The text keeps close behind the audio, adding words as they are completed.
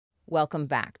Welcome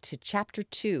back to Chapter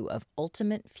 2 of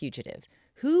Ultimate Fugitive.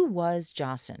 Who was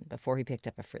Josson before he picked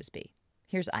up a Frisbee?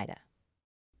 Here's Ida.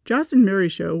 Josson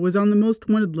Marichaux was on the most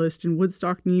wanted list in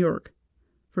Woodstock, New York,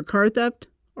 for car theft,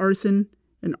 arson,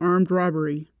 and armed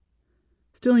robbery,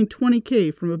 stealing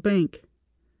 $20,000 from a bank.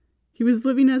 He was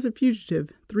living as a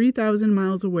fugitive 3,000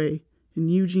 miles away in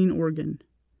Eugene, Oregon.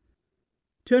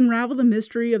 To unravel the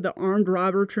mystery of the armed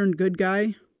robber turned good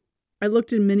guy, I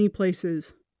looked in many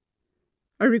places.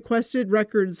 I requested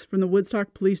records from the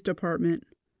Woodstock Police Department,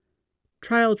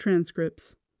 trial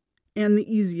transcripts, and the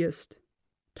easiest,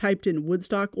 typed in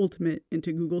Woodstock Ultimate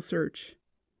into Google search.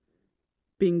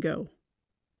 Bingo.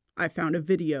 I found a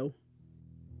video.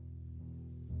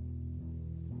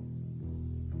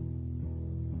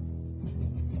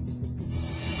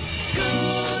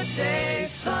 Good day,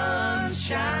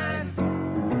 sunshine.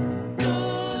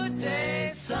 Good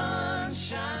day,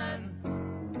 sunshine.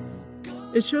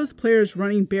 It shows players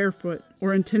running barefoot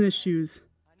or in tennis shoes,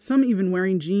 some even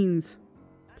wearing jeans.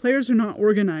 Players are not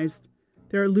organized.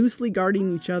 They are loosely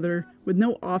guarding each other with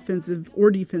no offensive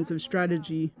or defensive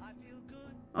strategy.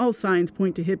 All signs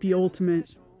point to Hippie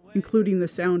Ultimate, including the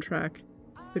soundtrack,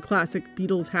 the classic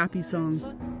Beatles Happy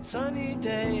song. Sunny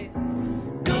day.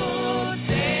 Good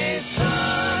day,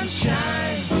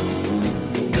 sunshine.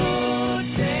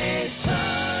 Good day,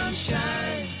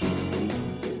 sunshine.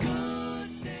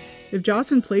 Good day. If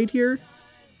Josson played here,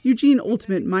 Eugene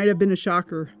Ultimate might have been a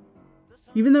shocker.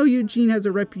 Even though Eugene has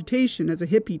a reputation as a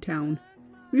hippie town,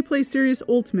 we play serious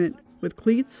Ultimate with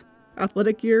cleats,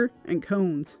 athletic gear, and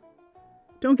cones.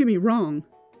 Don't get me wrong,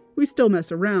 we still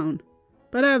mess around,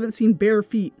 but I haven't seen bare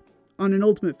feet on an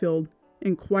Ultimate field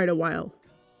in quite a while.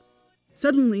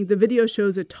 Suddenly, the video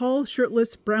shows a tall,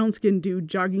 shirtless, brown-skinned dude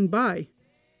jogging by.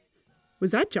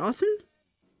 Was that Josson?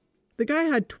 The guy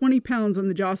had 20 pounds on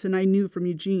the Josson I knew from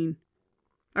Eugene.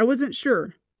 I wasn't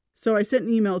sure, so I sent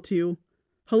an email to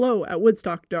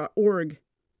hello@woodstock.org.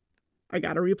 I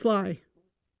got a reply.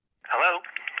 Hello?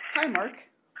 Hi, Mark.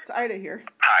 It's Ida here.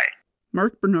 Hi.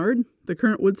 Mark Bernard, the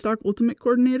current Woodstock Ultimate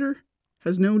coordinator,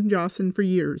 has known Josson for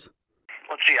years.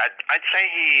 Let's see, I'd say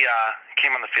he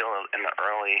came on the field in the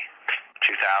early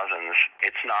 2000s.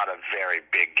 It's not a very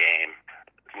big game.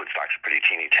 Woodstock's a pretty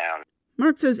teeny town.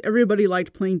 Mark says everybody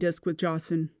liked playing disc with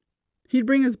Josson. He'd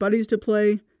bring his buddies to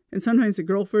play, and sometimes a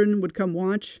girlfriend would come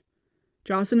watch.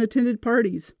 Josson attended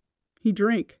parties. He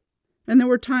drank, and there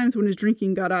were times when his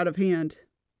drinking got out of hand.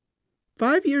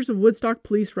 5 years of Woodstock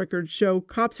police records show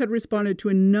cops had responded to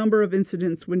a number of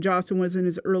incidents when Josson was in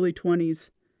his early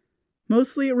 20s,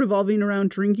 mostly revolving around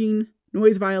drinking,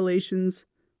 noise violations,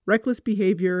 reckless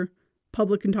behavior,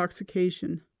 public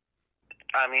intoxication.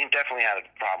 I mean, he definitely had a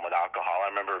problem with alcohol. I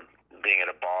remember being at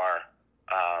a bar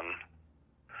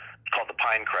called the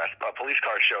Pinecrest. A police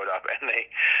car showed up, and they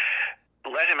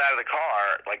let him out of the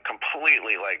car,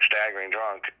 completely, staggering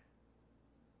drunk,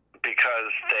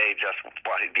 because they just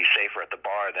thought he'd be safer at the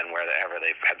bar than wherever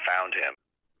they had found him.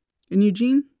 In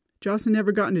Eugene, Josson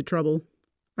never got into trouble.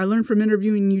 I learned from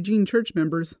interviewing Eugene church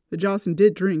members that Josson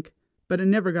did drink, but it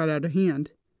never got out of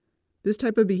hand. This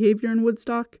type of behavior in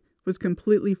Woodstock was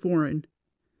completely foreign.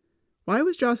 Why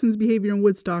was Josson's behavior in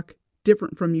Woodstock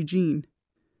different from Eugene?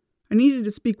 I needed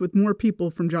to speak with more people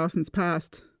from Josson's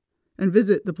past and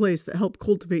visit the place that helped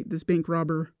cultivate this bank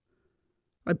robber.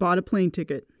 I bought a plane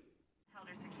ticket.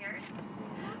 Helder secured.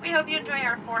 We hope you enjoy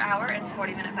our 4-hour and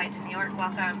 40-minute flight to New York.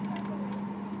 Welcome.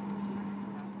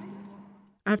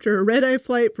 After a red-eye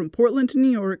flight from Portland to New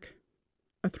York,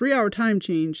 a 3-hour time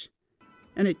change,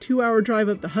 and a 2-hour drive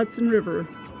up the Hudson River,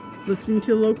 listening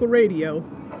to local radio,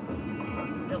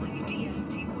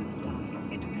 WDST Woodstock,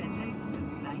 independent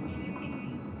since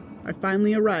 1980. I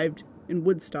finally arrived in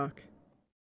Woodstock.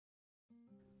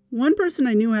 One person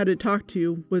I knew how to talk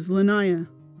to was Lanaya,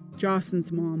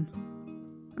 Josson's mom.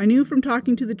 I knew from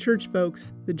talking to the church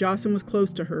folks that Josson was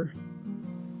close to her.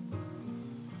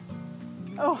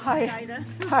 Oh, hi. Ida.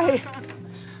 Hi.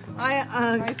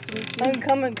 Nice to meet you. I'm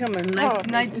coming.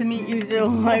 Nice to meet you too.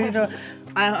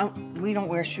 We don't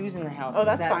wear shoes in the house. Oh,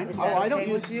 that's Is fine. that I don't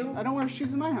okay with you? I don't wear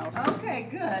shoes in my house. Okay,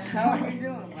 good. How are you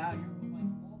doing? Wow.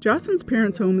 Josson's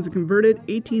parents' home is a converted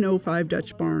 1805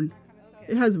 Dutch barn.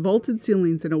 It has vaulted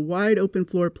ceilings and a wide open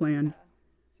floor plan.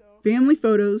 Family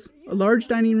photos, a large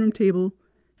dining room table,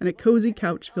 and a cozy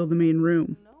couch fill the main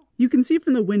room. You can see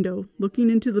from the window, looking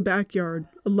into the backyard,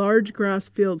 a large grass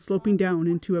field sloping down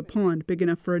into a pond big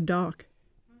enough for a dock.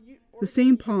 The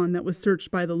same pond that was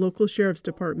searched by the local sheriff's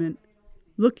department,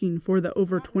 looking for the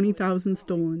over 20,000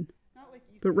 stolen.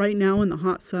 But right now in the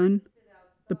hot sun,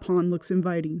 the pond looks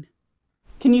inviting.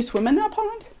 Can you swim in that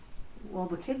pond? Well,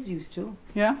 the kids used to.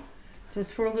 Yeah?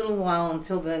 Just for a little while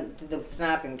until the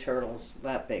snapping turtles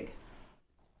that big.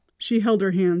 She held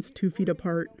her hands 2 feet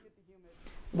apart.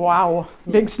 Wow,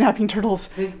 big snapping turtles.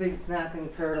 Big snapping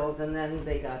turtles, and then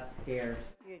they got scared.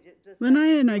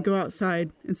 Linnea and I go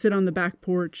outside and sit on the back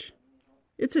porch.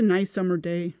 It's a nice summer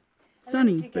day.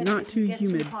 Sunny, but not too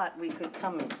humid. Too hot, we could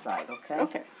come inside, okay?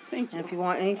 Okay, thank you. And if you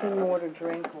want anything more to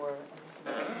drink, or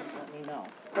let me know.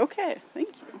 Okay, thank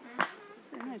you.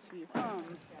 Very nice of you.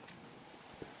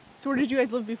 So where did you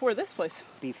guys live before this place?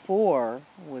 Before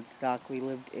Woodstock, we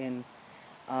lived in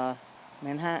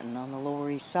Manhattan on the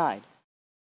Lower East Side.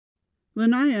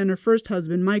 Linnea and her first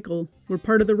husband, Michael, were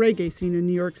part of the reggae scene in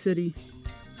New York City.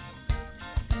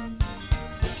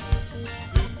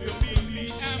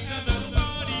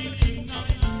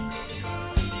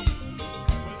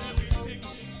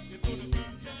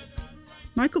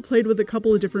 Michael played with a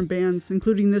couple of different bands,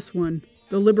 including this one,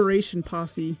 the Liberation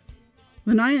Posse.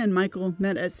 Linnea and Michael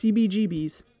met at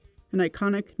CBGB's, an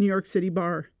iconic New York City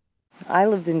bar. I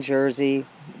lived in Jersey,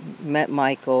 met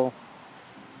Michael,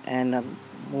 and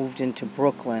moved into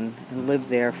Brooklyn and lived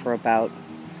there for about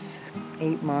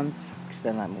 8 months.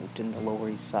 Then I moved in the Lower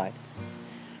East Side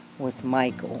with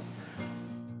Michael.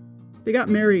 They got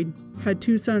married, had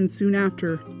 2 sons soon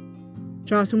after.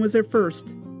 Jocelyn was their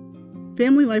first.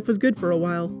 Family life was good for a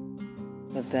while.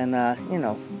 But then,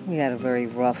 we had a very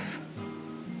rough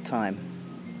time.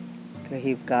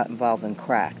 He got involved in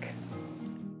crack.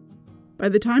 By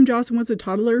the time Jocelyn was a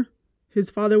toddler, his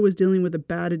father was dealing with a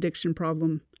bad addiction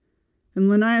problem, and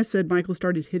Linnea said Michael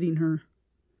started hitting her.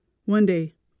 One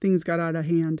day, things got out of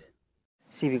hand.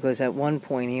 See, because at one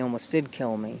point he almost did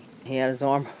kill me. He had his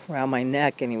arm around my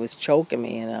neck and he was choking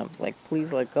me, and I was like,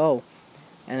 please let go.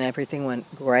 And everything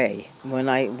went gray.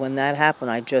 When that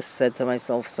happened, I just said to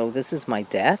myself, so this is my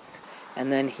death?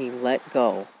 And then he let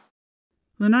go.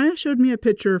 Linnea showed me a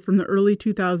picture from the early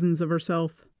 2000s of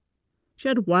herself. She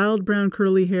had wild brown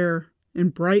curly hair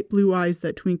and bright blue eyes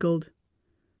that twinkled.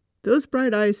 Those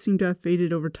bright eyes seemed to have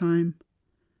faded over time.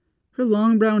 Her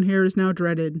long brown hair is now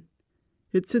dreaded.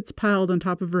 It sits piled on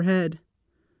top of her head.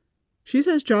 She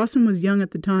says Jocelyn was young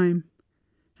at the time,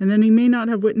 and then he may not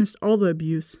have witnessed all the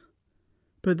abuse,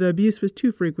 but the abuse was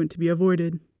too frequent to be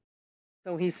avoided.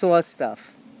 So he saw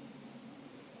stuff,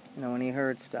 and he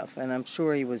heard stuff, and I'm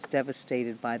sure he was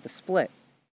devastated by the split.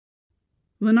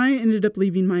 Linnea ended up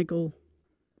leaving Michael.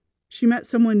 She met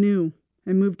someone new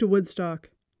and moved to Woodstock.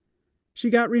 She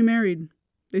got remarried.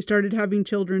 They started having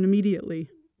children immediately.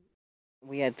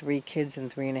 We had 3 kids in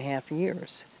 3.5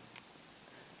 years.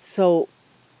 So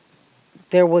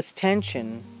there was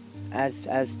tension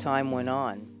as time went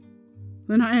on.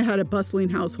 Linnea had a bustling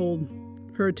household.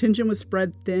 Her attention was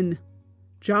spread thin.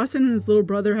 Jocelyn and his little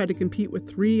brother had to compete with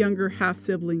 3 younger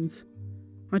half-siblings.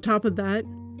 On top of that,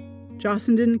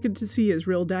 Jocelyn didn't get to see his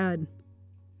real dad.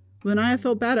 Linnea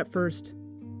felt bad at first.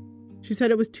 She said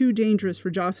it was too dangerous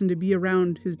for Jocelyn to be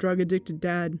around his drug-addicted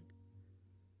dad.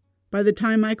 By the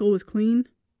time Michael was clean,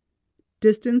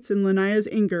 distance and Linnea's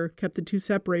anger kept the two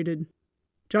separated.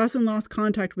 Jocelyn lost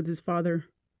contact with his father.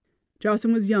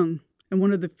 Jocelyn was young and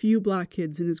one of the few black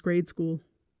kids in his grade school.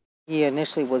 He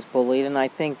initially was bullied, and I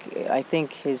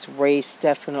think his race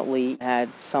definitely had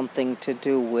something to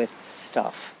do with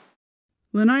stuff.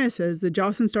 Linnea says that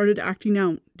Jocelyn started acting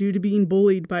out due to being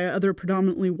bullied by other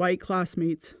predominantly white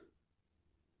classmates.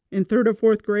 In 3rd or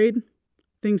 4th grade,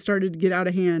 things started to get out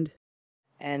of hand.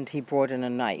 And he brought in a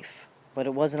knife, but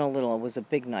it wasn't a little, it was a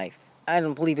big knife. I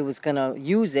didn't believe he was going to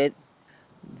use it.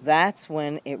 That's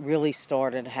when it really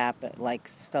started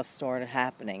stuff started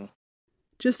happening.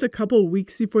 Just a couple of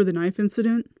weeks before the knife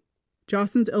incident,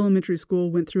 Jocelyn's elementary school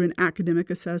went through an academic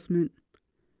assessment.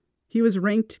 He was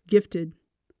ranked gifted.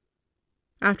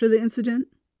 After the incident,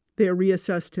 they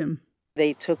reassessed him.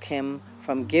 They took him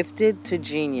from gifted to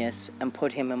genius and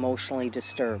put him emotionally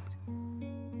disturbed.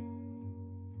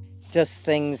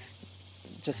 Things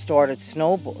started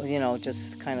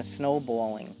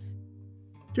snowballing.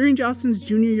 During Jocelyn's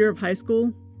junior year of high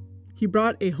school, he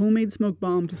brought a homemade smoke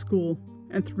bomb to school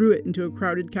and threw it into a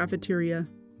crowded cafeteria.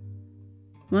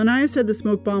 Linnea said the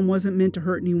smoke bomb wasn't meant to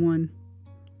hurt anyone.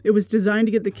 It was designed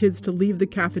to get the kids to leave the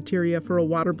cafeteria for a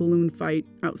water balloon fight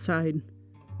outside.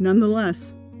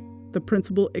 Nonetheless, the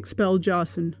principal expelled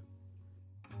Jocelyn.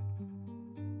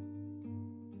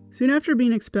 Soon after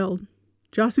being expelled,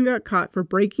 Jocelyn got caught for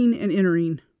breaking and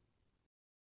entering.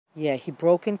 Yeah, he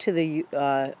broke into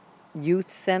the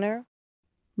youth center.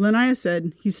 Linnea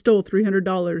said he stole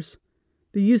 $300.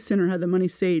 The youth center had the money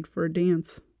saved for a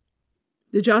dance.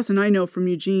 The Jocelyn I know from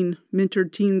Eugene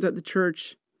mentored teens at the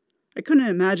church. I couldn't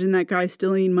imagine that guy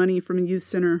stealing money from a youth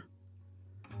center.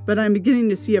 But I'm beginning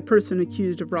to see a person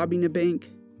accused of robbing a bank.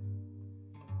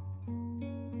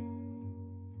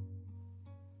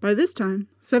 By this time,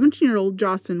 17-year-old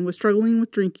Jocelyn was struggling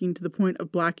with drinking to the point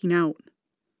of blacking out.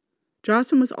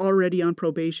 Jocelyn was already on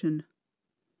probation.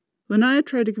 Linnea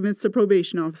tried to convince the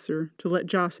probation officer to let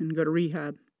Jocelyn go to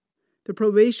rehab. The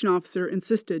probation officer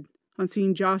insisted on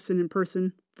seeing Jocelyn in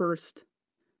person first.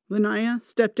 Linnea,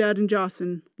 stepdad, and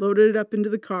Jocelyn loaded it up into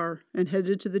the car and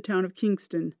headed to the town of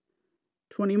Kingston,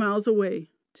 20 miles away,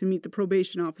 to meet the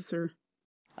probation officer.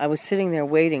 I was sitting there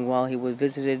waiting while he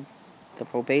visited the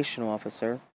probation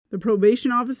officer. The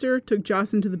probation officer took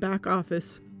Jocelyn to the back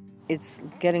office. It's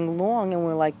getting long, and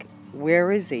we're like,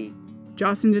 where is he?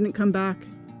 Jocelyn didn't come back.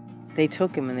 They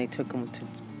took him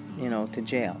to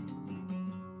jail.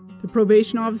 The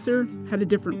probation officer had a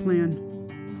different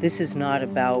plan. This is not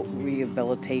about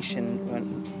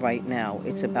rehabilitation right now.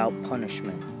 It's about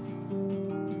punishment.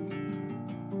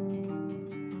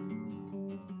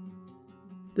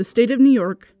 The state of New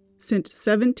York sent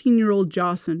 17-year-old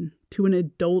Jocelyn to an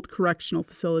adult correctional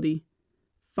facility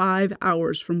 5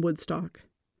 hours from Woodstock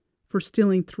for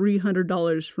stealing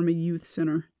 $300 from a youth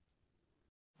center.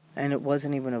 And it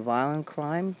wasn't even a violent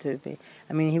crime to be.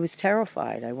 I mean, he was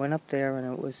terrified. I went up there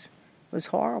and it was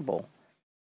horrible.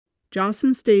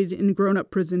 Jocelyn stayed in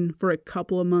grown-up prison for a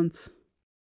couple of months.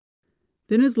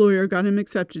 Then his lawyer got him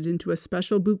accepted into a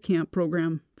special boot camp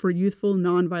program for youthful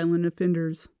nonviolent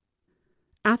offenders.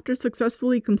 After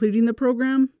successfully completing the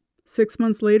program, 6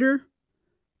 months later,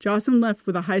 Jocelyn left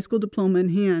with a high school diploma in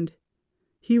hand.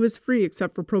 He was free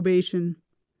except for probation.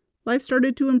 Life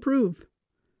started to improve.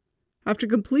 After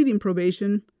completing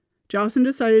probation, Jocelyn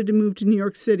decided to move to New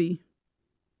York City.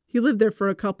 He lived there for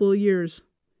a couple of years.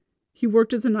 He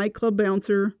worked as a nightclub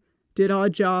bouncer, did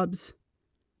odd jobs.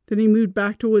 Then he moved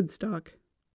back to Woodstock.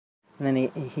 And then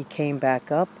he came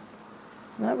back up.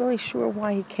 Not really sure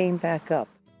why he came back up.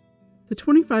 The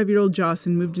 25-year-old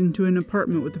Jocelyn moved into an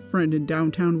apartment with a friend in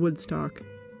downtown Woodstock.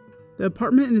 The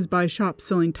apartment is by a shop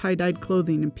selling tie-dyed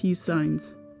clothing and peace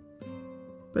signs.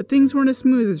 But things weren't as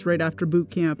smooth as right after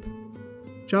boot camp.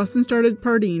 Jocelyn started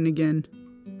partying again.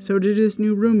 So did his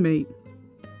new roommate.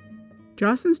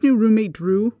 Jocelyn's new roommate,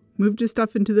 Drew, moved his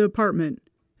stuff into the apartment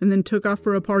and then took off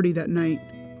for a party that night.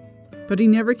 But he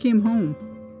never came home.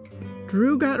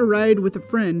 Drew got a ride with a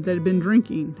friend that had been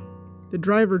drinking. The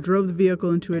driver drove the vehicle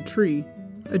into a tree,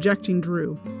 ejecting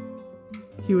Drew.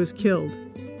 He was killed.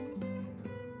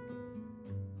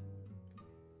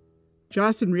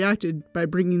 Jocelyn reacted by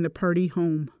bringing the party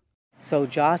home. So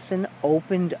Jocelyn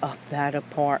opened up that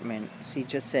apartment. She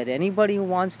just said, anybody who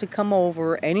wants to come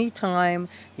over anytime,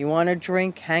 you want to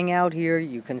drink, hang out here,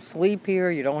 you can sleep here,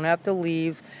 you don't have to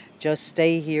leave, just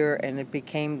stay here. And it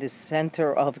became the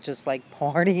center of just like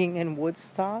partying in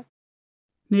Woodstock.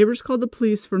 Neighbors called the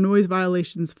police for noise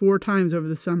violations 4 times over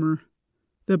the summer.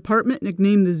 The apartment,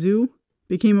 nicknamed the Zoo,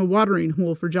 became a watering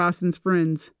hole for Jocelyn's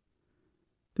friends.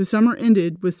 The summer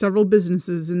ended with several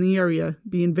businesses in the area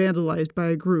being vandalized by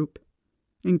a group,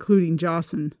 including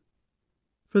Jocelyn.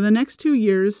 For the next 2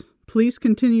 years, police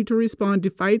continued to respond to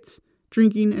fights,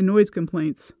 drinking, and noise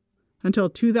complaints, until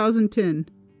 2010,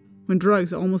 when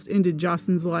drugs almost ended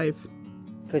Jocelyn's life.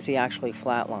 Because he actually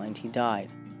flatlined, he died.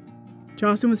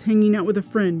 Jocelyn was hanging out with a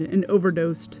friend and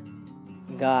overdosed.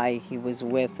 Guy he was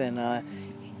with, and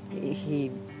he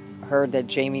heard that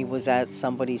Jamie was at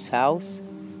somebody's house,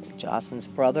 Jocelyn's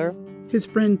brother. His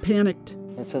friend panicked.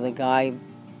 And so the guy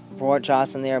brought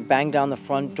Jocelyn there, banged down the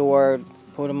front door,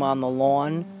 put him on the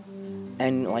lawn,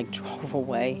 and drove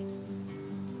away.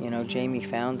 Jamie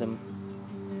found him,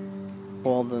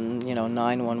 called the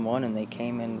 911, and they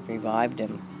came and revived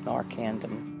him, Narcaned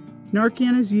him.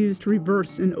 Narcan is used to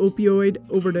reverse an opioid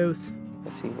overdose.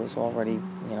 Because he was already,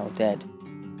 dead.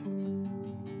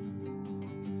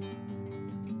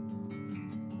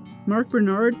 Mark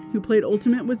Bernard, who played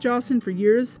Ultimate with Jocelyn for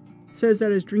years, says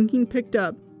that as drinking picked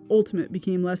up, Ultimate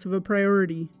became less of a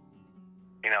priority.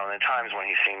 In the times when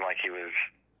he seemed like he was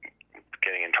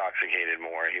getting intoxicated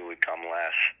more, he would come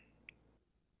less.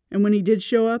 And when he did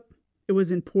show up, it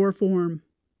was in poor form.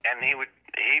 And he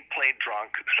played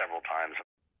drunk several times.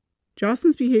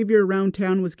 Jocelyn's behavior around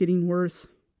town was getting worse.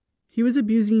 He was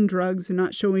abusing drugs and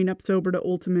not showing up sober to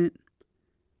Ultimate.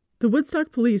 The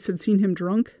Woodstock police had seen him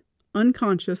drunk,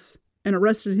 unconscious, and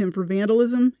arrested him for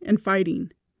vandalism and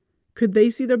fighting. Could they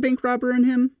see the bank robber in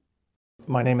him?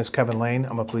 My name is Kevin Lane.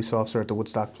 I'm a police officer at the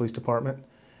Woodstock Police Department,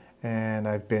 and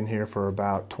I've been here for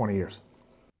about 20 years.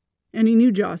 And he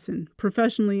knew Jocelyn,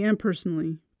 professionally and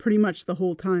personally, pretty much the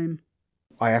whole time.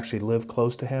 I actually live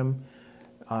close to him,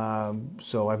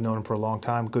 so I've known him for a long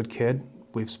time. Good kid.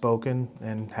 We've spoken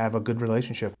and have a good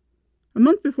relationship. A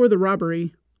month before the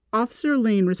robbery, Officer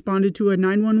Lane responded to a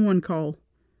 911 call.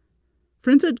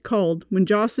 Friends had called when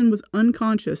Jocelyn was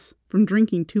unconscious from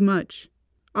drinking too much.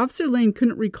 Officer Lane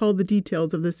couldn't recall the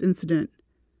details of this incident,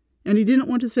 and he didn't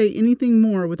want to say anything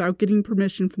more without getting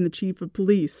permission from the chief of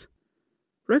police.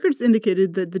 Records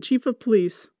indicated that the chief of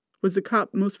police was the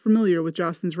cop most familiar with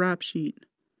Jocelyn's rap sheet.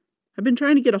 I've been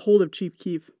trying to get a hold of Chief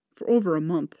Keefe for over a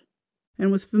month,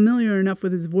 and was familiar enough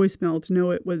with his voicemail to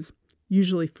know it was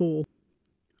usually full.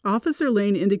 Officer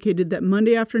Lane indicated that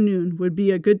Monday afternoon would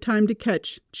be a good time to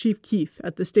catch Chief Keefe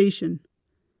at the station.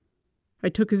 I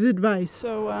took his advice.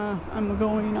 So I'm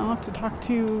going off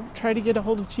to try to get a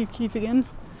hold of Chief Keefe again.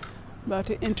 About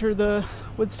to enter the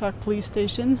Woodstock Police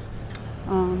Station.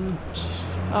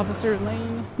 Officer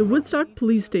Lane. The Woodstock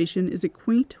Police Station is a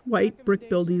quaint white brick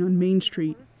building on Main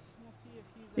Street.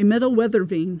 A metal weather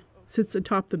vane sits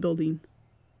atop the building.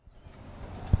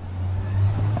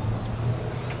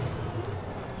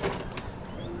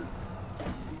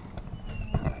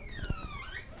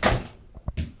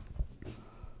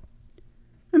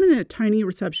 I'm in a tiny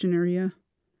reception area.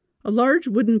 A large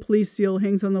wooden police seal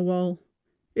hangs on the wall.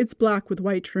 It's black with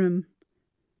white trim.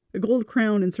 A gold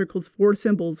crown encircles 4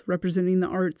 symbols representing the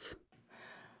arts.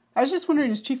 I was just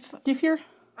wondering, is Chief Keefe here?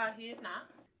 He is not.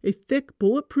 A thick,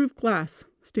 bulletproof glass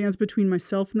stands between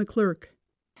myself and the clerk.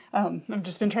 I've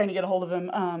just been trying to get a hold of him.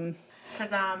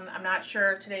 Because I'm not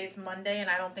sure. Today's Monday, and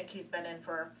I don't think he's been in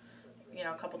for,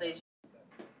 a couple days.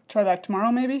 Try back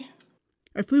tomorrow, maybe?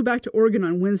 I flew back to Oregon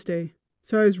on Wednesday,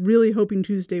 so I was really hoping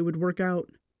Tuesday would work out.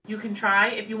 You can try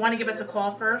if you want to give us a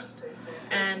call first,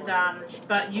 and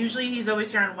but usually he's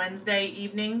always here on Wednesday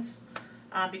evenings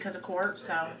because of court.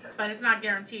 So, but it's not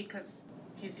guaranteed because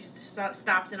he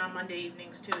stops in on Monday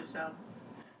evenings too. So,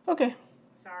 okay.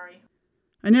 Sorry.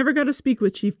 I never got to speak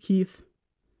with Chief Keefe.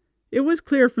 It was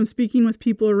clear from speaking with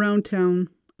people around town,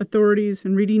 authorities,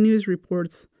 and reading news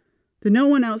reports that no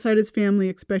one outside his family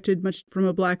expected much from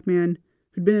a black man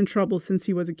who'd been in trouble since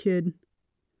he was a kid.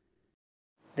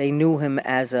 They knew him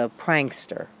as a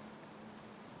prankster,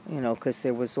 because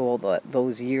there was all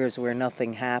those years where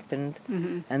nothing happened.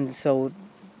 Mm-hmm. And so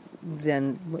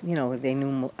then, they knew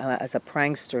him as a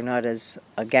prankster, not as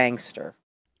a gangster.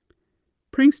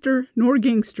 Prankster nor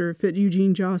gangster fit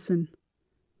Eugene Johnson.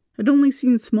 I'd only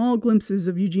seen small glimpses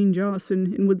of Eugene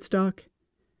Johnson in Woodstock.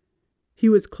 He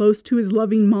was close to his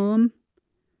loving mom.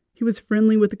 He was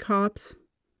friendly with the cops.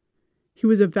 He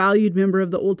was a valued member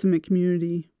of the Ultimate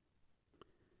community.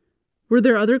 Were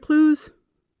there other clues?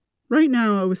 Right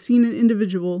now, I was seeing an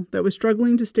individual that was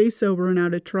struggling to stay sober and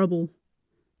out of trouble.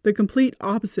 The complete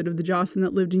opposite of the Jocelyn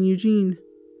that lived in Eugene.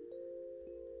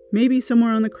 Maybe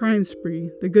somewhere on the crime spree,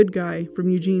 the good guy from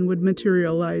Eugene would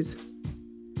materialize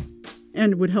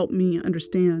and would help me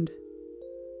understand.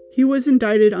 He was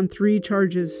indicted on 3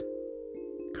 charges: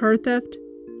 car theft,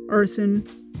 arson,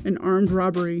 and armed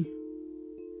robbery.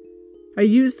 I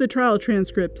used the trial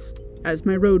transcripts as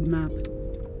my roadmap.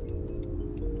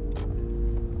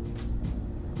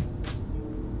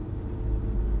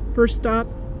 First stop,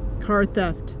 car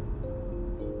theft.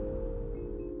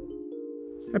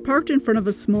 I parked in front of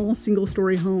a small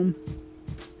single-story home.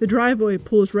 The driveway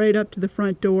pulls right up to the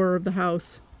front door of the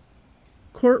house.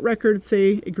 Court records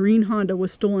say a green Honda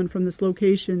was stolen from this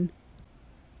location.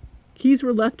 Keys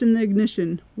were left in the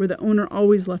ignition where the owner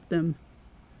always left them.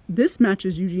 This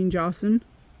matches Eugene Johnson,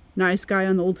 nice guy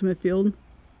on the Ultimate field,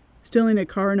 stealing a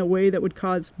car in a way that would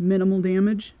cause minimal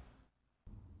damage.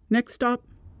 Next stop,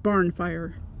 barn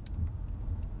fire.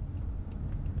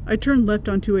 I turned left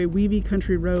onto a weedy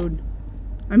country road.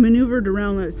 I maneuvered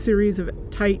around a series of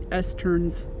tight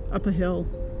S-turns up a hill.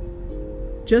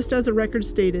 Just as the record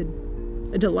stated,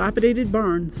 a dilapidated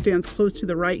barn stands close to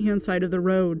the right-hand side of the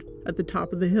road at the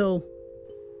top of the hill.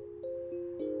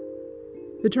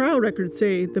 The trial records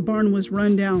say the barn was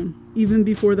run down even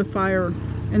before the fire,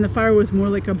 and the fire was more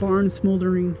like a barn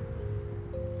smoldering.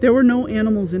 There were no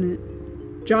animals in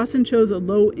it. Jocelyn chose a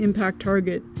low-impact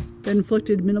target that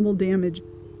inflicted minimal damage.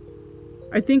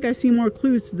 I think I see more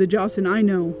clues to the Jocelyn I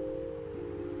know.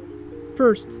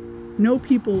 First, no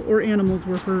people or animals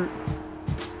were hurt.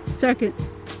 Second,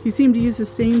 he seemed to use the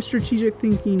same strategic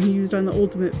thinking he used on the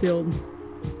Ultimate field,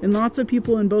 and lots of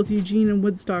people in both Eugene and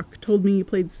Woodstock told me he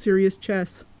played serious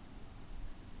chess.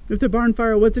 If the barn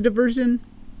fire was a diversion,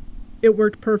 it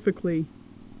worked perfectly.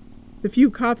 The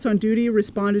few cops on duty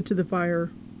responded to the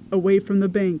fire, away from the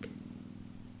bank.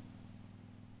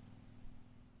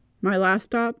 My last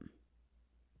stop?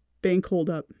 Bank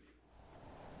holdup.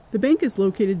 The bank is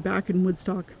located back in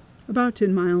Woodstock, about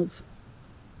 10 miles.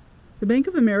 The Bank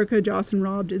of America Jocelyn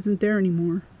robbed isn't there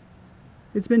anymore.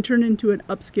 It's been turned into an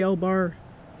upscale bar.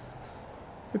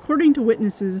 According to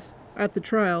witnesses at the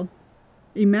trial,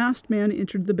 a masked man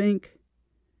entered the bank.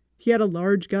 He had a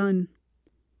large gun.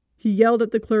 He yelled at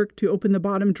the clerk to open the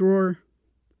bottom drawer.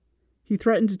 He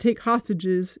threatened to take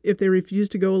hostages if they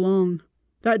refused to go along.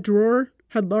 That drawer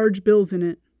had large bills in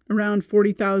it, around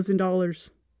 $40,000.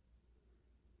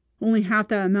 Only half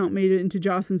that amount made it into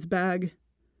Jostyn's bag.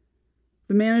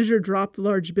 The manager dropped the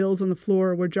large bills on the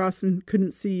floor where Jostyn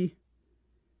couldn't see.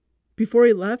 Before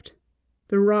he left,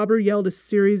 the robber yelled a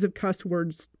series of cuss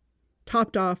words,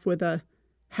 topped off with a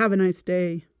 "Have a nice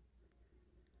day."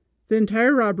 The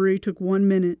entire robbery took 1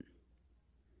 minute.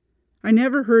 I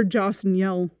never heard Jostyn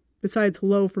yell, besides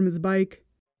hello from his bike.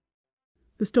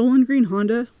 The stolen green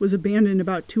Honda was abandoned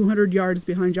about 200 yards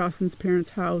behind Jostyn's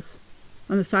parents' house,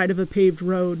 on the side of a paved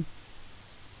road.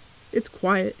 It's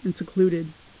quiet and secluded.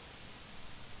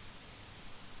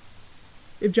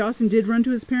 If Jostyn did run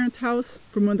to his parents' house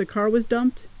from when the car was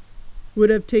dumped, it would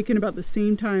have taken about the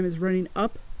same time as running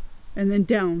up and then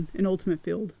down an Ultimate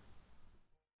Field.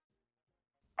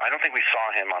 I don't think we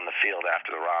saw him on the field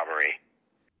after the robbery.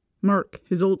 Mark,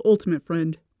 his old Ultimate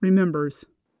friend, remembers.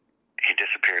 He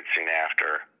disappeared soon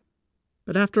after.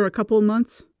 But after a couple of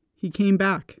months, he came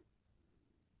back.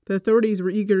 The authorities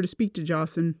were eager to speak to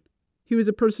Jostyn. He was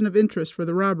a person of interest for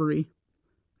the robbery.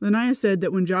 Lanaya said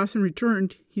that when Jostyn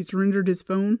returned, he surrendered his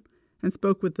phone and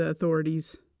spoke with the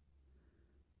authorities.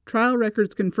 Trial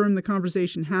records confirmed the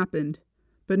conversation happened,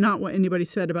 but not what anybody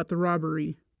said about the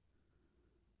robbery.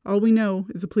 All we know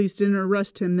is the police didn't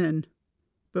arrest him then,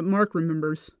 but Mark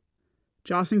remembers.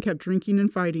 Jostyn kept drinking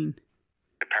and fighting.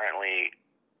 Apparently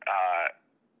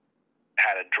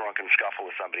had a drunken scuffle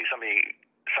with somebody.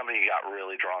 Somebody got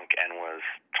really drunk and was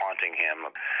taunting him,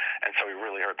 and so he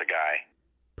really hurt the guy.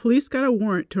 Police got a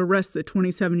warrant to arrest the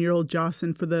 27-year-old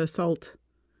Jostyn for the assault.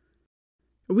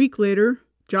 A week later,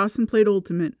 Jostyn played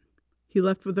Ultimate. He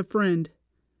left with a friend.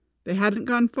 They hadn't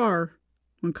gone far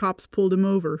when cops pulled him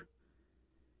over.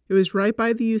 It was right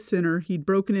by the youth center he'd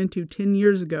broken into 10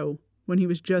 years ago when he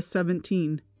was just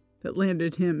 17 that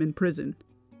landed him in prison.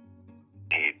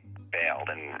 He bailed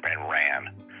and ran,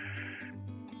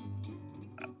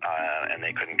 and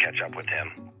they couldn't catch up with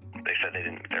him. They said they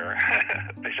didn't.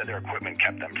 They said their equipment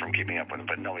kept them from keeping up with him,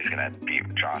 but nobody's gonna beat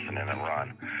Jostyn and then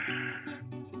run.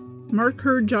 Mark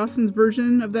heard Jostyn's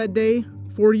version of that day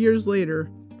 4 years later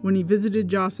when he visited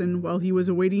Jostyn while he was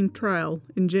awaiting trial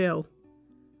in jail.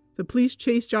 The police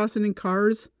chased Jostyn in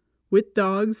cars, with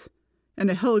dogs,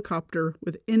 and a helicopter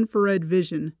with infrared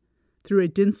vision through a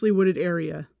densely wooded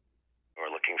area. We're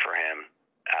looking for him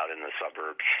out in the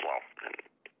suburbs. Well,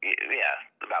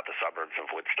 about the suburbs of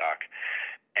Woodstock.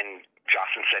 And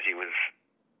Jostyn said he was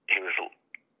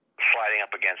sliding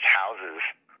up against houses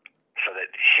so that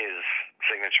his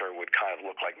signature would kind of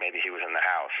look like maybe he was in the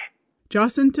house.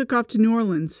 Jostyn took off to New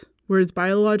Orleans, where his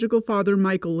biological father,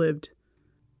 Michael, lived.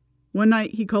 One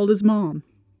night he called his mom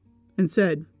and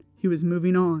said he was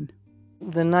moving on.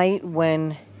 The night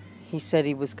when he said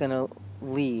he was going to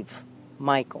leave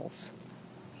Michael's,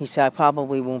 he said, "I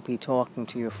probably won't be talking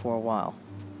to you for a while,"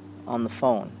 on the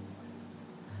phone.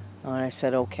 And I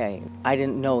said, okay. I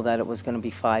didn't know that it was going to be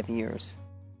 5 years.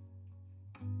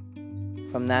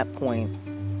 From that point,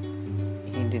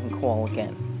 he didn't call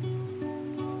again.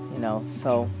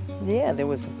 So, yeah, there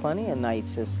was plenty of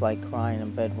nights just like crying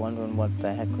in bed, wondering what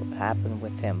the heck happened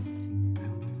with him.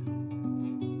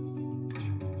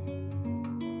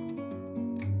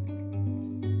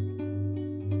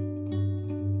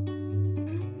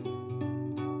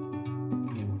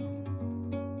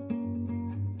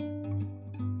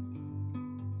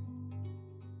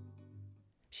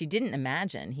 She didn't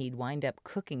imagine he'd wind up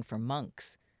cooking for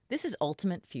monks. This is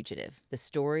Ultimate Fugitive, the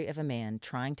story of a man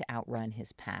trying to outrun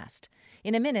his past.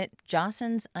 In a minute,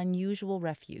 Jostyn's unusual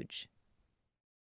refuge.